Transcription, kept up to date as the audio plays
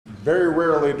Very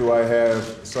rarely do I have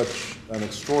such an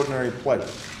extraordinary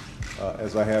pleasure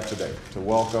as I have today to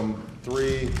welcome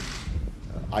three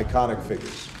iconic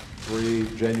figures, three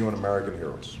genuine American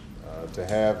heroes. To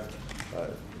have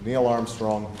Neil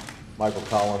Armstrong, Michael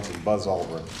Collins, and Buzz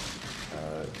Aldrin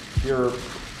here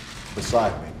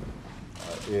beside me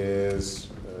is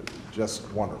just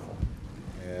wonderful.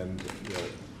 And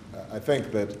I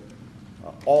think that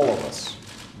all of us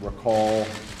recall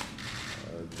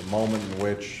the moment in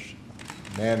which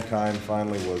mankind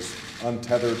finally was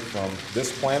untethered from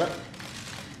this planet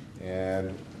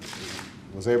and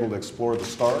was able to explore the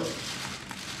stars,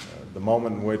 the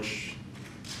moment in which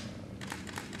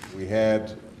we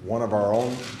had one of our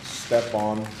own step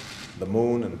on the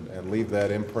moon and leave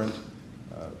that imprint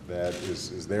that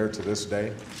is there to this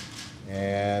day.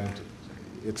 And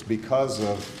it's because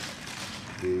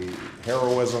of the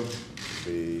heroism,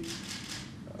 the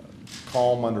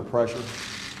calm under pressure,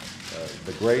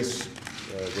 the grace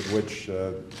with which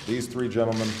these three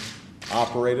gentlemen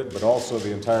operated, but also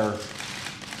the entire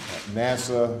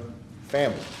NASA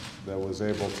family that was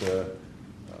able to,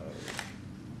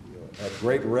 at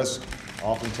great risk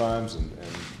oftentimes and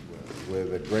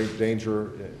with a great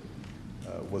danger,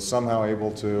 was somehow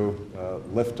able to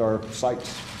lift our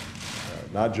sights,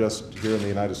 not just here in the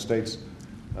United States,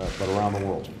 but around the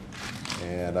world.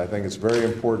 And I think it's very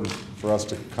important for us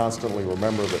to constantly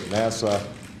remember that NASA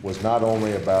was not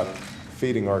only about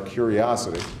feeding our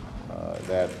curiosity,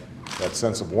 that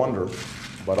sense of wonder,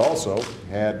 but also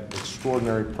had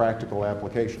extraordinary practical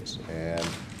applications. And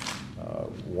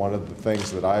one of the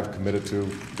things that I've committed to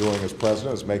doing as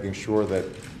president is making sure that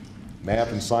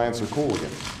math and science are cool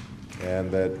again, and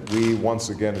that we once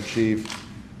again achieve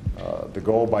the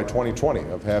goal by 2020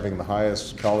 of having the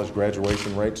highest college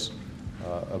graduation rates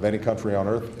of any country on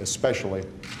earth, especially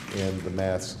in the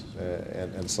math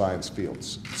and science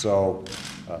fields. So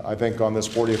I think on this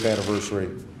 40th anniversary,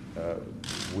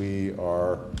 we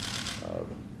are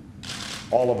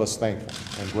all of us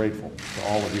thankful and grateful to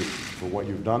all of you for what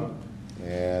you've done.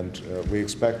 And we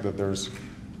expect that there's,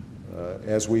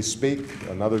 as we speak,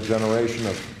 another generation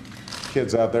of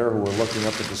kids out there who are looking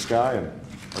up at the sky and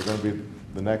are going to be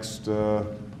the next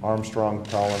Armstrong,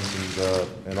 Collins,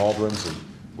 and Aldrins. And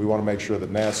we want to make sure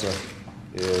that NASA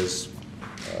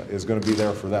is going to be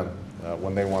there for them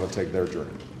when they want to take their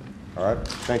journey. All right?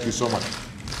 Thank you so much.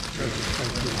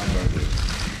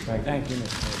 Thank you, Mr.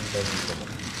 Thank you so much.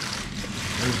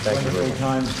 These wonderful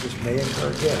times just may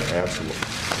occur again. Absolutely.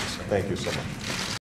 Thank you so much.